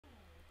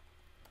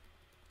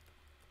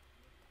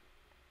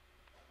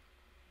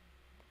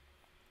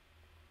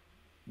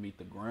Meet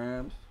the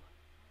Grams.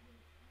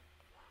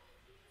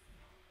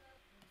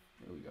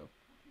 Here we go.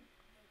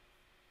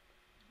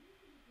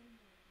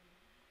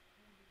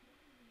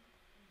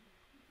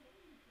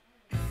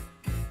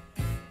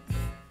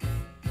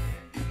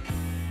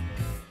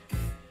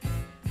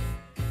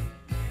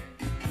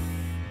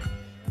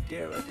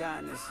 Dear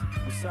Adonis,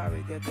 I'm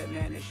sorry that that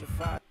man is your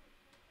father.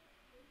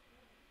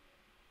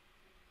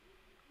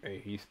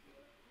 Hey,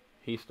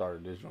 he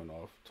started this one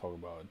off talking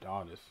about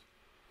Adonis.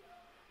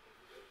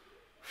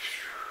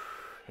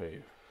 Hey,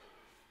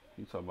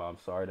 he talking about I'm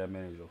sorry that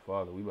man is your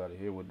father. We about to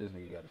hear what this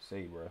nigga got to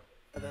say, bro.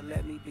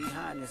 Let me be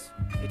honest.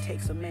 It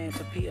takes a man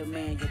to be a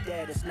man. Your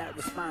dad is not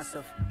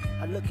responsive.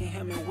 I look at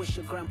him and wish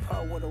your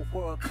grandpa would have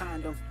wore a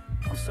condom.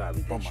 I'm sorry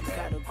that you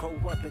gotta grow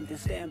up and then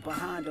stand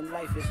behind him.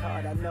 Life is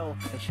hard, I know.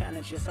 The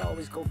challenges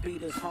always go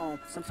beat us home.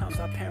 Sometimes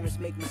our parents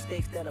make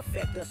mistakes that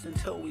affect us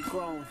until we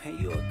grown. And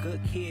you're a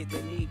good kid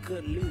that need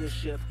good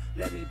leadership.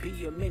 Let me be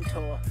your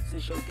mentor,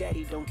 since your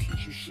daddy don't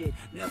teach you shit.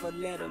 Never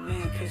let a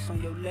man piss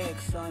on your leg,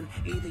 son.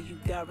 Either you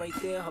die right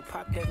there or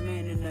pop that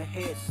man in the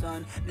head,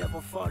 son. Never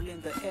fall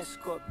in the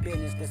escort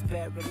business, that's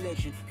bad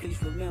religion.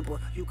 Please remember,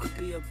 you could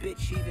be a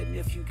bitch even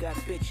if you got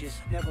bitches.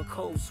 Never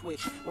code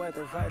switch,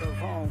 whether right or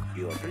wrong.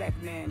 You're a black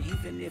man,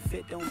 even if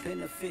it don't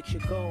benefit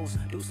your goals.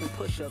 Do some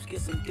push-ups,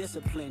 get some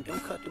discipline.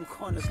 Don't cut them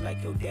corners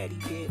like your daddy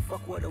did.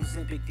 Fuck what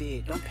Ozempic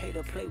did. Don't pay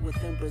to play with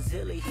them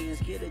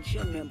Brazilians. Get a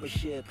gym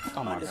membership.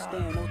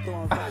 Understand, no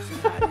throwing rocks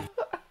and hiding.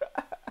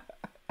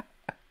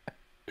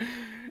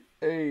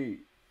 Hey,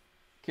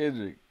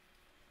 Kendrick,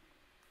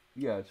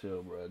 you gotta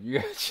chill, bro. You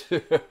gotta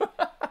chill.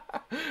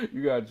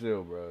 You gotta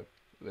chill, bro.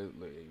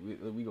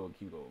 We gonna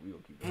keep going. We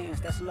gonna keep going.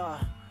 Hands, that's law.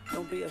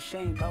 Don't be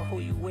ashamed about who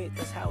you with.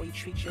 That's how he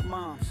treats your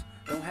moms.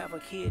 Don't have a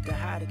kid to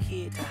hide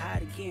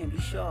again. Be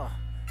sure.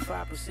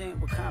 5%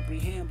 will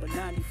comprehend, but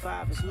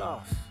 95 is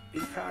lost. Be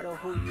proud of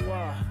who you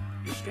are.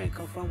 Your strength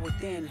come from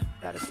within.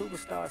 Lot of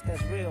superstars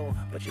that's real,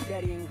 but your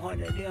daddy ain't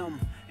one of them.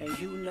 And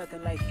you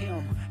nothing like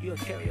him. You'll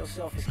carry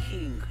yourself as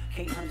king.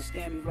 Can't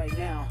understand me right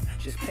now.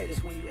 Just play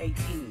this when you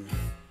 18.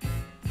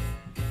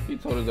 He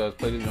told us that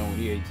play this when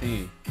he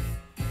 18.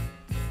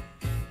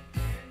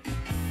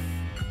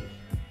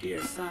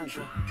 Dear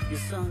Sandra, your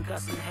son got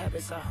some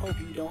habits, I hope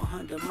you don't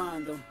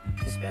undermine them.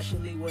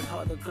 Especially with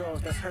all the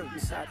girls that's hurt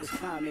inside this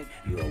climate.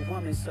 You're a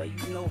woman, so you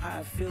know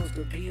how it feels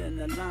to be in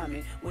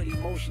alignment with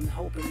emotion,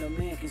 hoping a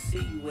man can see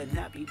you and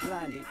not be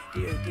blinded.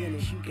 Dear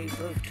Dennis, you gave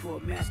birth to a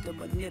master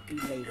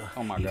manipulator.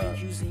 Oh my Even God.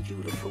 using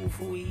you to prove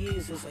who he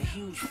is a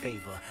huge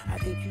favor. I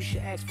think you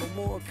should ask for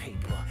more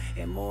paper,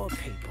 and more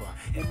paper,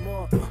 and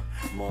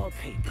more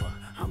paper.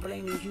 I'm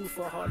blaming you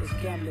for all his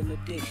gambling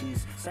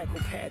addictions,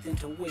 psychopath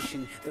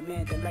intuition, the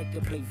man that like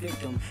to play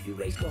victim. You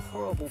raised a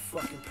horrible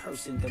fucking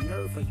person. The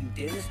nerve of you,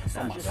 Dennis.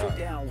 Sandra, sit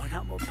down. What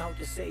I'm about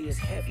to say is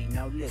heavy.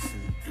 Now listen.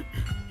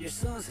 Your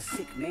son's a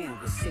sick man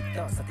with sick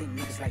thoughts. I think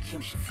niggas like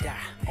him should die.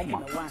 Oh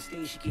my. And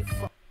Weinstein should get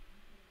fucked.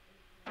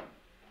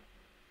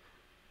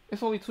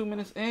 It's only 2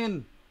 minutes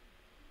in.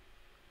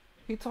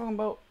 He talking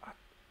about I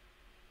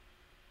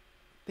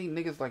think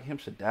niggas like him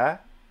should die.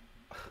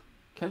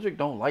 Kendrick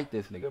don't like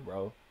this nigga,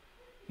 bro.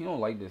 He don't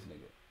like this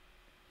nigga.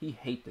 He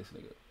hate this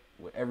nigga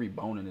with every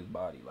bone in his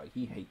body. Like,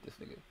 he hate this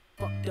nigga.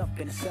 Fucked up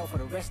in a cell for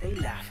the rest of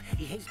their life.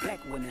 He hates black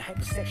women,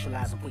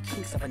 hypersexualize them with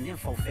kinks of an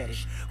info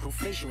fetish. Grew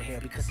facial hair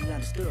because he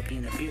understood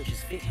being a beard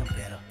just fit him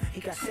better.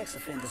 He got sex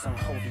offenders on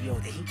Hovio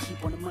that he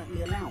keep on a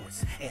monthly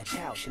allowance. A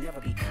child should never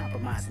be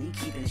compromised, and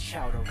he keeping his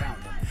child around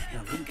him.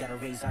 And we gotta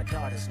raise our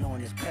daughters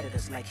knowing there's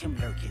predators like him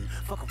lurking.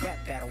 Fuck a rap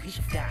battle, he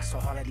should die so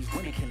all of these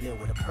women can live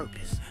with a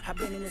purpose. I've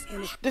been in this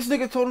industry. This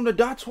nigga told him to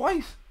die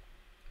twice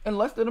in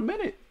less than a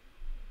minute.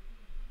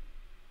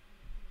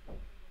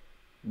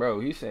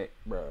 Bro, he said,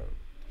 bro,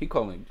 he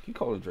calling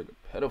Drake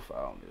a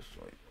pedophile on this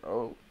joint,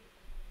 bro.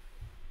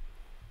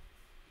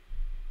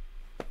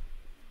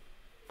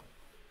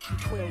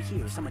 12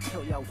 years, I'ma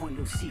tell y'all one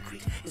little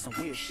secret. It's some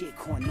weird shit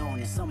going on,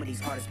 and some of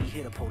these artists be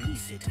here to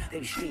police it. They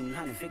be streaming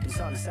hunting victims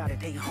all inside of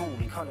their home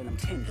and calling them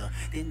tender.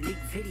 Then leak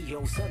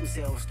videos of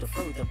themselves to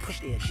further push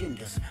their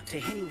agendas. To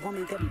any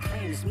woman that be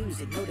playing this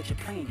music, know that you're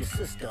playing your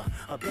sister.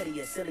 Or better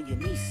yet, selling your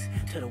niece.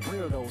 To the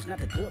weirdos, not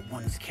the good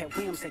ones. Cat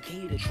Williams said,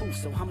 give you the truth,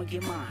 so I'ma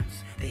get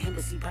mines. The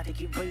embassy about to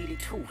get raided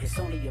too, it's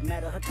only a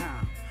matter of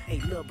time. Hey,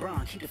 Lil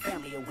Bron, keep the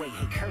family away.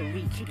 Hey,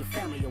 Curry, keep the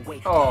family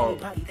away. Oh.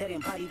 Anybody that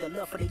embody the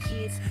love for their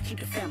kids, keep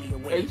the family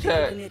away. Hey,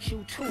 Chad. Looking at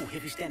you too,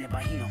 if you're standing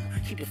by him.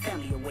 Keep the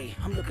family away.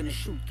 I'm looking to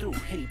shoot through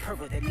any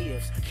pervert that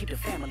lives. Keep the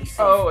family safe.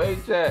 Oh, hey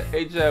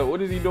Chad,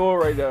 what is he doing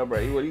right now,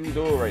 bro? What is he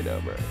doing right now,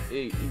 bro?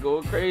 He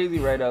going crazy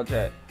right now,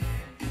 Chad.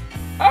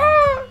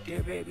 Ah!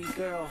 Dear baby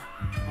girl,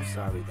 I'm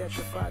sorry that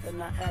your father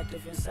not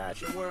active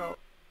inside your world.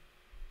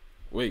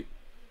 Wait,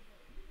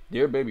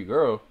 dear baby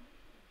girl.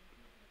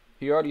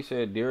 He already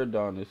said dear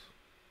Adonis.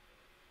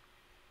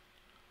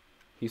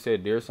 He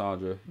said dear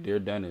Sandra, dear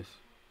Dennis,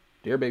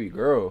 dear baby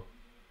girl.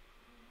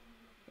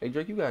 Hey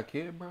Drake, you got a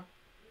kid, bro?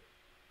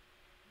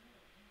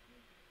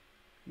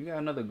 You got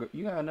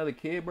another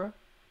kid, bro?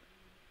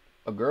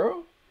 A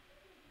girl?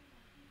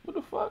 What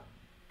the fuck?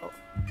 Oh,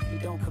 he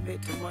don't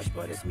commit to much,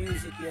 but it's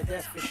music, yeah,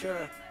 that's for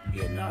sure. He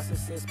a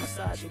narcissist,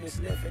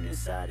 misogynist, living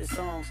inside his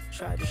songs.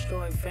 Try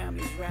destroying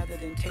families rather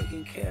than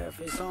taking care of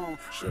his own.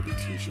 Should be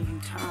teaching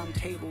you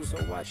timetables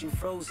or watching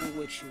Frozen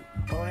with you.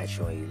 Or at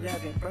your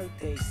 11th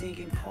birthday,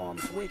 singing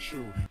poems with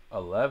you.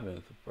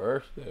 11th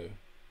birthday.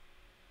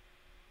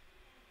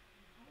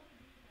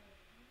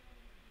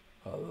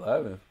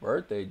 11th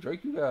birthday.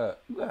 Drake, you got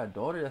a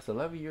daughter that's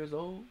 11 years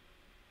old?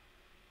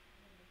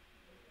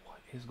 What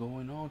is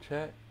going on,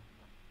 chat?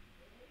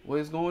 What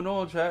is going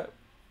on, chat?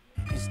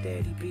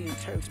 Instead, he being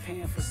Turks,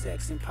 paying for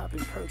sex and popping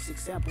perks,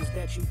 examples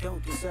that you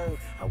don't deserve.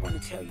 I want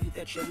to tell you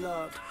that you're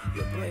loved,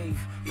 you're brave,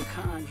 you're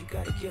kind. You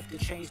got a gift to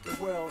change the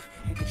world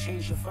and to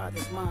change your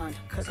father's mind.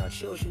 Cause our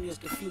children is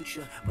the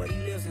future, but he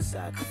lives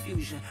inside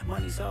confusion.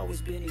 Money's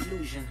always been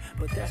illusion,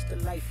 but that's the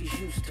life he's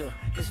used to.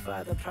 His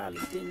father probably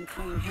didn't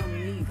claim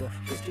him neither.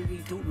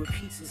 History do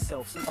repeats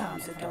itself,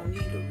 sometimes it don't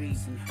need a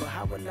reason. But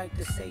I would like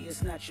to say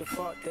it's not your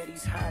fault that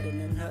he's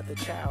hiding another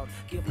child.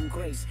 Give him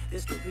grace,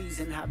 this the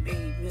reason I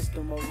made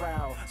Mr. Morale.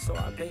 So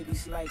our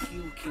babies like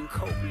you can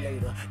cope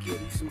later. Give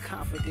you some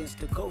confidence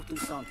to go through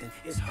something.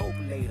 It's hope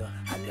later.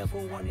 I never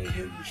want to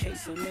hear you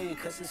chasing men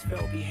cause it's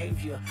failed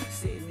behavior.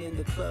 Sitting in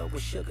the club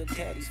with sugar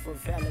daddies for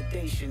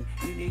validation.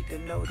 You need to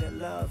know that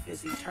love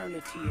is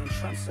eternity and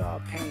trumps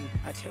all pain.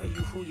 I tell you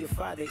who your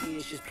father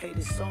is, just play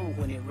this song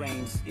when it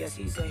rains. Yes,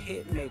 he's a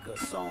hit maker,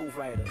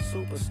 songwriter,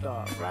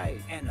 superstar, right?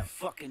 And a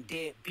fucking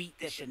dead beat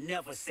that should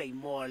never say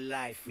more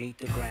life. Meet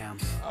the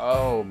grams.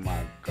 Oh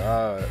my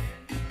God.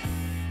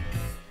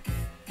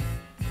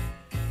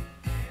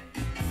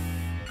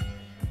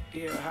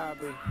 Dear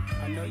Hobby,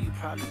 I know you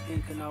probably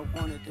thinking I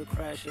wanted to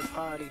crash your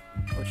party,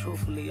 but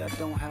truthfully I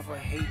don't have a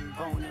hating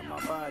bone in my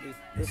body.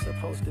 It's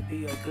supposed to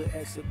be a good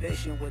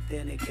exhibition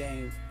within a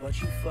game, but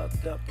you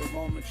fucked up the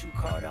moment you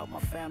called out my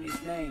family's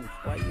name.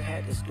 Why you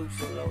had to stoop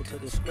so low to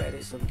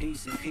discredit some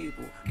decent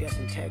people? Guess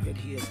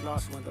integrity is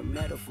lost when the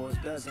metaphors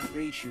doesn't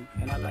reach you.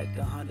 And I like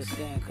to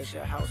understand cause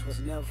your house was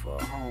never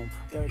a home.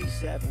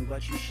 37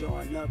 but you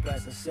showing up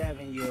as a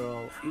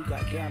 7-year-old. You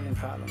got gambling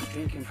problems,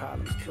 drinking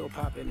problems, pill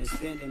popping and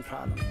spending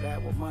problems.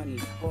 Bad with money,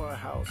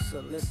 whorehouse,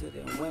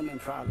 soliciting women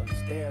problems.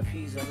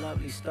 Therapy's a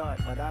lovely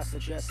start, but I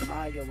suggest some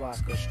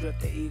ayahuasca. Strip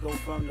the ego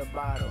from the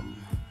bottom.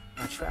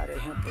 I try to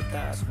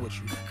empathize with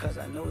you, cause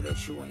I know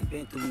that you ain't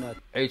been through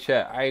nothing. Hey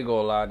chat, I ain't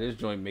gonna lie, this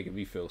joint making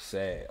me feel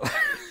sad.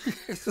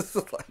 It's just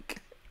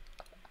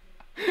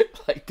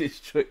like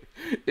this joint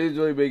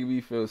making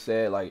me feel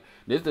sad. Like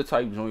this is the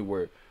type of joint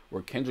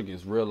where Kendrick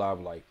is real live,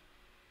 like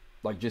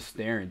just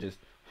staring, just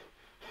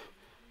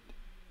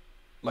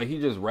like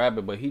he just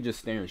rapping, but he just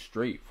staring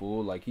straight,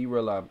 fool. Like he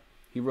real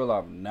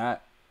life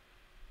not.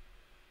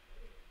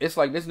 It's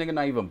like this nigga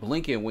not even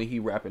blinking when he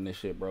rapping this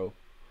shit, bro.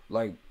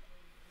 Like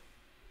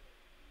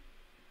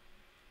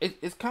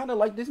it's kind of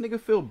like this nigga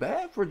feel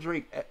bad for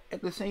Drake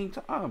at the same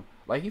time.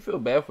 Like he feel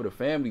bad for the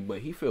family, but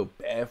he feel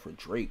bad for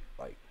Drake,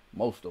 like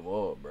most of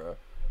all, bro.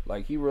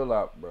 Like he real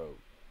life, bro.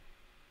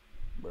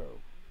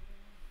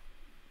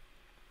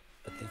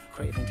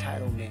 Crave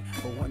entitlement,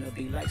 but wanna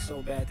be like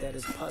so bad that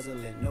it's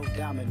puzzling. No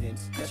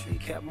dominance. Let's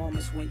recap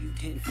moments when you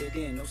didn't fit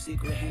in. No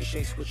secret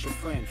handshakes with your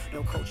friend.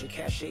 No culture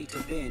cachet to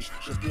binge.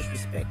 Just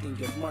disrespecting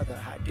your mother.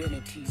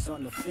 Identities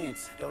on the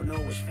fence. Don't know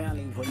which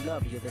family will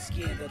love you. The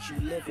skin that you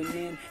living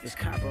in is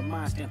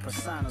compromised and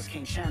personas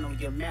can't channel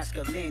your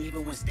masculine.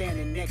 Even when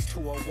standing next to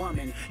a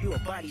woman, you a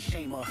body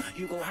shamer.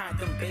 You go hide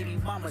them baby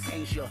mamas,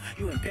 ain't you?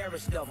 You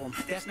embarrassed of them.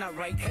 That's not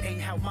right. That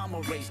ain't how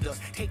mama raised us.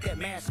 Take that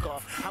mask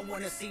off. I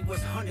wanna see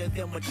what's under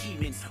them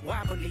achievements.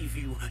 Why believe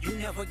you? You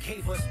never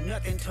gave us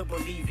nothing to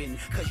believe in.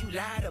 Cause you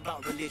lied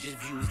about religious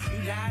views.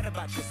 You lied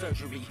about your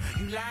surgery.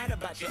 You lied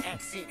about your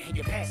accent and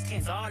your past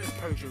tense. All this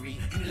perjury.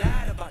 You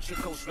lied about your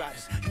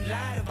ghostwriters. You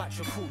lied about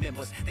your crew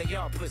members. They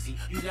all pussy.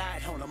 You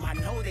lied on them. I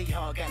know they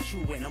all got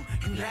you in them.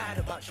 You lied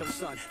about your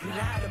son. You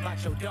lied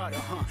about your daughter,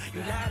 huh? You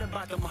lied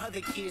about them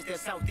other kids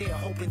that's out there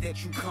hoping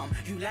that you come.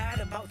 You lied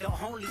about the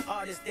only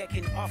artist that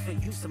can offer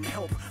you some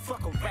help.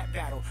 Fuck a rap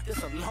battle.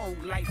 This a long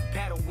life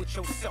battle with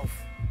yourself.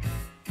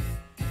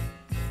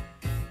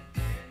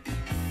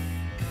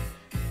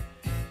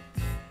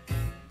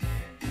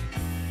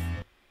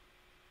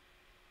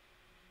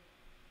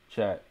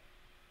 Chat.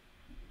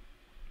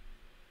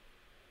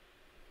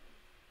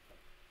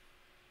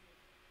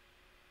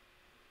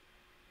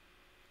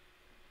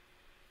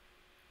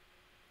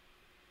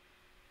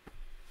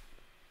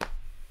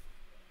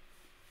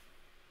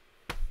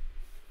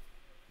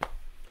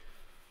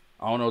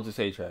 I don't know what to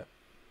say, chat.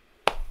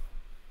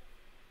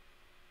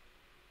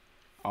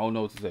 I don't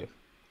know what to say.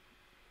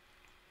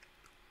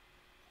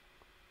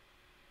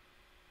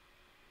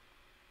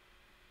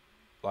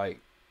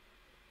 Like,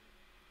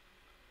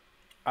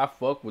 I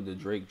fuck with the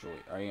Drake joint.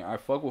 I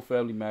fuck with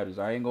Family Matters.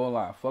 I ain't gonna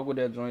lie. I fuck with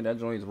that joint. That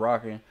joint's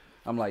rocking.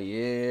 I'm like,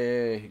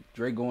 yeah,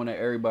 Drake going at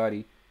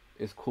everybody.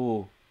 It's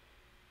cool.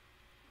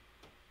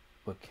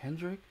 But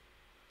Kendrick?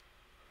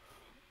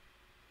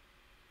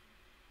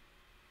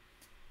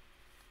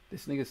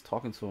 This nigga's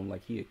talking to him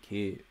like he a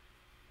kid.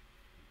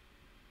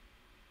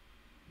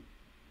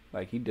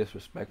 Like, he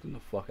disrespecting the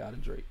fuck out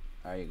of Drake.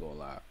 I ain't gonna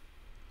lie.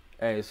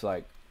 And it's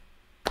like,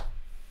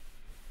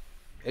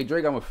 hey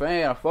Drake, I'm a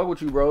fan. I fuck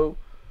with you, bro.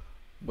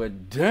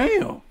 But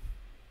damn.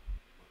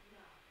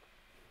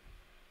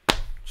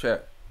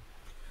 Chat.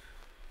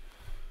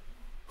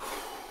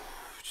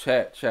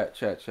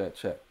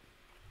 Chat.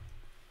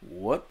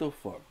 What the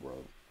fuck,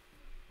 bro?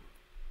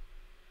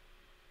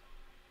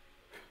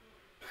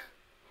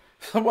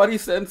 Somebody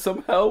send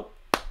some help.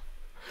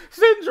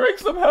 Send Drake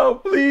some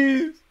help,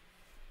 please.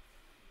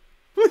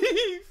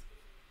 Please.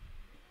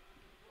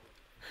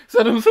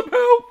 Send him some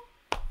help.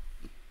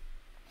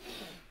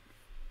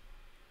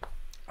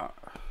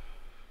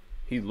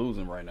 He's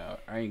losing right now.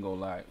 I ain't gonna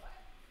lie.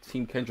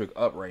 Team Kendrick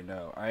up right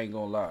now. I ain't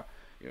gonna lie.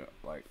 You know,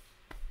 like,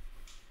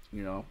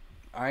 you know,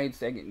 I ain't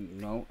saying,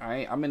 you know,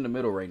 I'm in the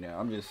middle right now.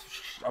 I'm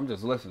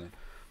just listening.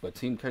 But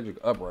Team Kendrick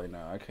up right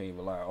now. I can't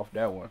even lie off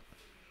that one.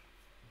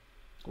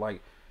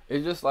 Like,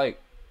 it's just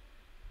like,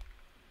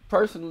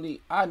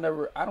 personally, I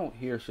don't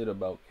hear shit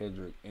about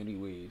Kendrick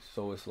anyways.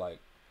 So it's like,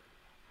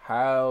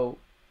 how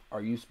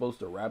are you supposed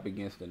to rap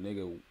against a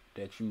nigga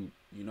that you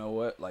know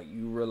what? Like,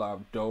 you realize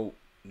don't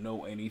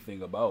know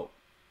anything about?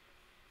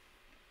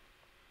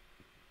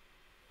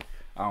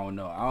 I don't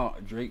know.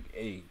 Drake,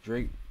 you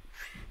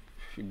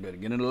better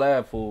get in the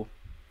lab, fool.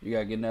 You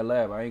gotta get in that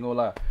lab. I ain't gonna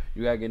lie.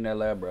 You gotta get in that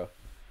lab, bro.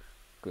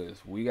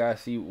 Cause we gotta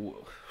see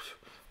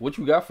what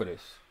you got for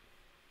this.